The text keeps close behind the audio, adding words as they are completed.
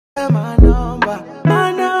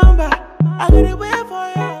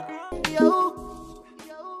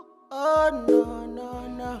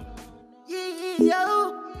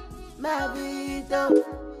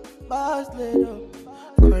past later.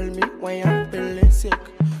 Call me when you're feeling sick.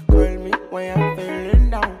 Call me when you're feeling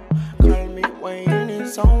down. Call me when you need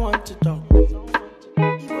someone to talk to.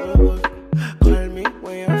 Call me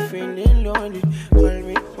when you're feeling lonely. Call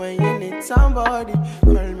me when you need somebody.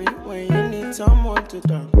 Call me when you need someone to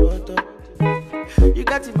talk to. You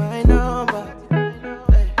got my number.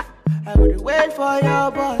 Hey, I would wait for your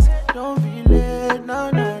boss. Don't be late,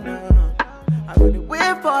 no. I would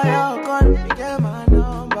wait for your call. You get my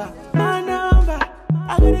number.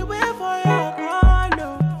 I would wait for your call. No.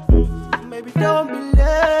 Baby, don't be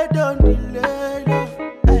late, don't delay. No.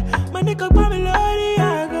 Hey, my nigga, Melody, I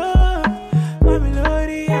go.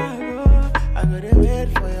 I gotta wait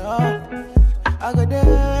for you. I gotta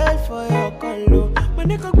wait for your call. No. My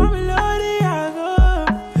nigga, Melody, I go.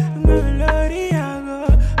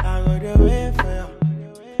 I gotta wait for you.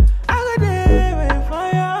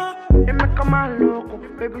 Come on, loco,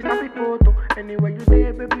 baby, snap it photo. Anywhere you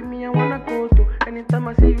there, baby, me, I wanna go to. Anytime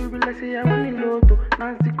I see you, be like, say I want it loto.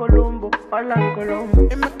 Nancy Colombo, Palan Colombo.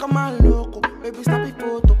 Hey, me come on, loco, baby, snap it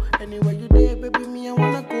photo. Anywhere you there, baby, me, I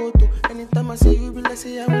wanna go to. Anytime I see you, be like,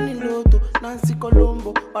 say I want it loto. Nancy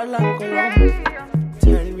Colombo, Palan Colombo.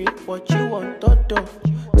 Tell me what you want, Toto.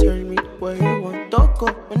 Tell me where you want,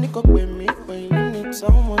 Toko. When you go with me, when you need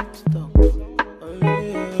someone to talk. Oh,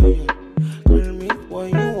 yeah. Call me when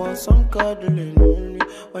you want some cuddling, only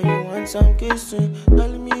when you want some kissing. Tell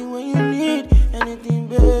me when you need anything,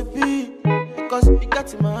 baby. Because you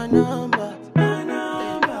got my number. I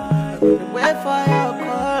gotta wait for your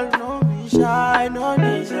call, don't be shy, no. I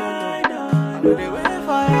gotta wait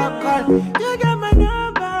for your call, you got my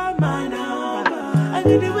number. I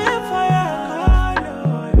gotta wait for your call,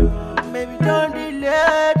 no. Baby, don't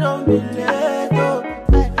delay, don't be late, oh.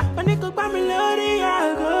 Hey, when you go by Melody, I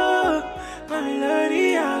go.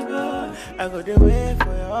 I gotta wait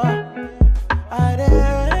for you. I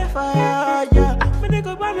wait for you, yeah. My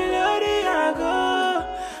nigga, my Melody, I go.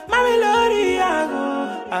 My Melody, I go.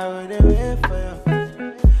 I gotta wait for you.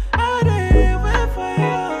 I gotta wait for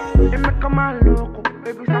you. Hey, me come on, loco,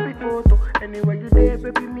 baby, snap it photo. Anywhere you there,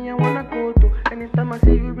 baby, me, I wanna go to. Anytime I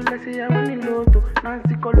see you, be like, say I want it loto.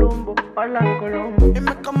 Nancy Colombo, Palan Colombo. Hey,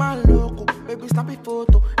 me come on, loco, baby, snap it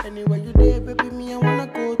photo. Anywhere you there, baby, me, I wanna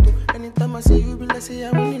go to. Anytime I see you, be like, say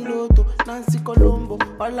I want it loto. Nancy Colombo,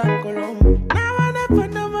 Palan Colombo. Now I never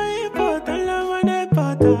know my important, yeah.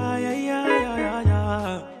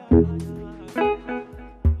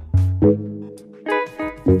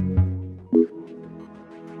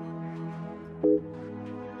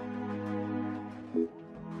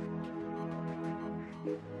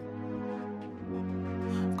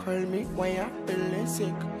 Call me when you're feeling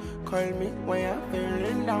sick. Call me when you're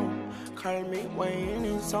feeling down. Call me when you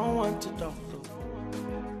need someone to talk to.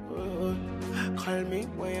 Call me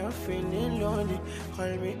when you're feeling lonely.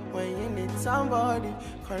 Call me when you need somebody.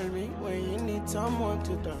 Call me when you need someone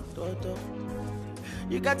to talk to.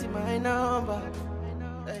 You got my number.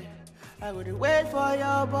 Hey, I gotta wait for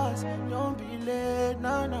your boss. Don't be late, no.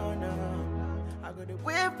 I gotta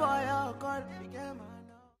wait for your call. You get my number.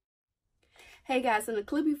 Hey guys, in the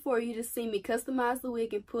clip before, you just see me customize the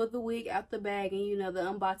wig and pull the wig out the bag and, you know, the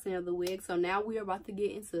unboxing of the wig. So now we are about to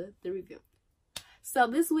get into the review. So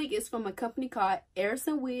this wig is from a company called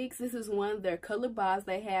Arison wigs. This is one of their color bars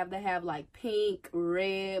they have. They have like pink,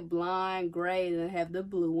 red, blonde, gray, and they have the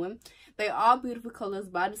blue one. They're all beautiful colors,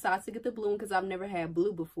 but I decided to get the blue one because I've never had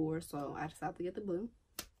blue before. So I decided to get the blue.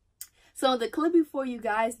 So the clip before, you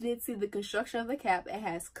guys did see the construction of the cap. It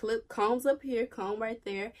has combs up here, comb right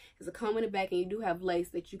there. There's a comb in the back, and you do have lace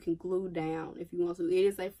that you can glue down if you want to. It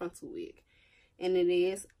is a frontal wig, and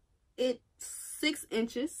it's 6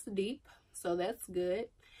 inches deep, so that's good.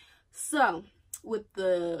 So with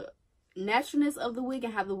the naturalness of the wig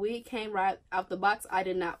and how the wig came right out the box, I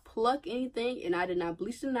did not pluck anything and I did not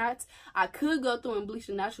bleach the knots. I could go through and bleach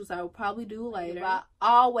the knots, which I will probably do later. I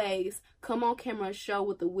always come on camera and show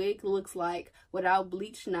what the wig looks like without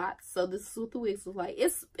bleach knots. So this is what the wigs look like.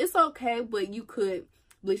 It's okay, but you could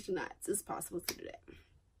bleach the knots. It's possible to do that.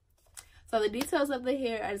 So the details of the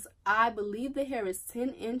hair is, I believe the hair is 10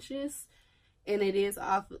 inches and it is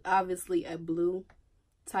obviously a blue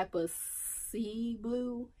type of sea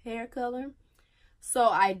blue hair color. So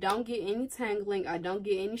I don't get any tangling, I don't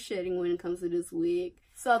get any shedding when it comes to this wig.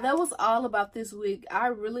 So that was all about this wig. I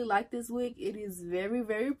really like this wig. It is very,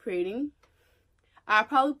 very pretty. I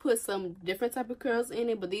probably put some different type of curls in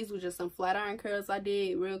it, but these were just some flat iron curls I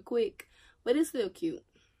did real quick, but it's still cute.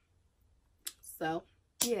 So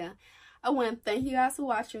yeah, I want to thank you guys for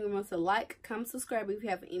watching. Remember to like, comment, subscribe. If you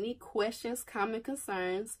have any questions, comment,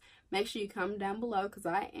 concerns, make sure you comment down below because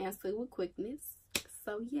I answer with quickness.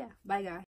 So yeah, bye guys.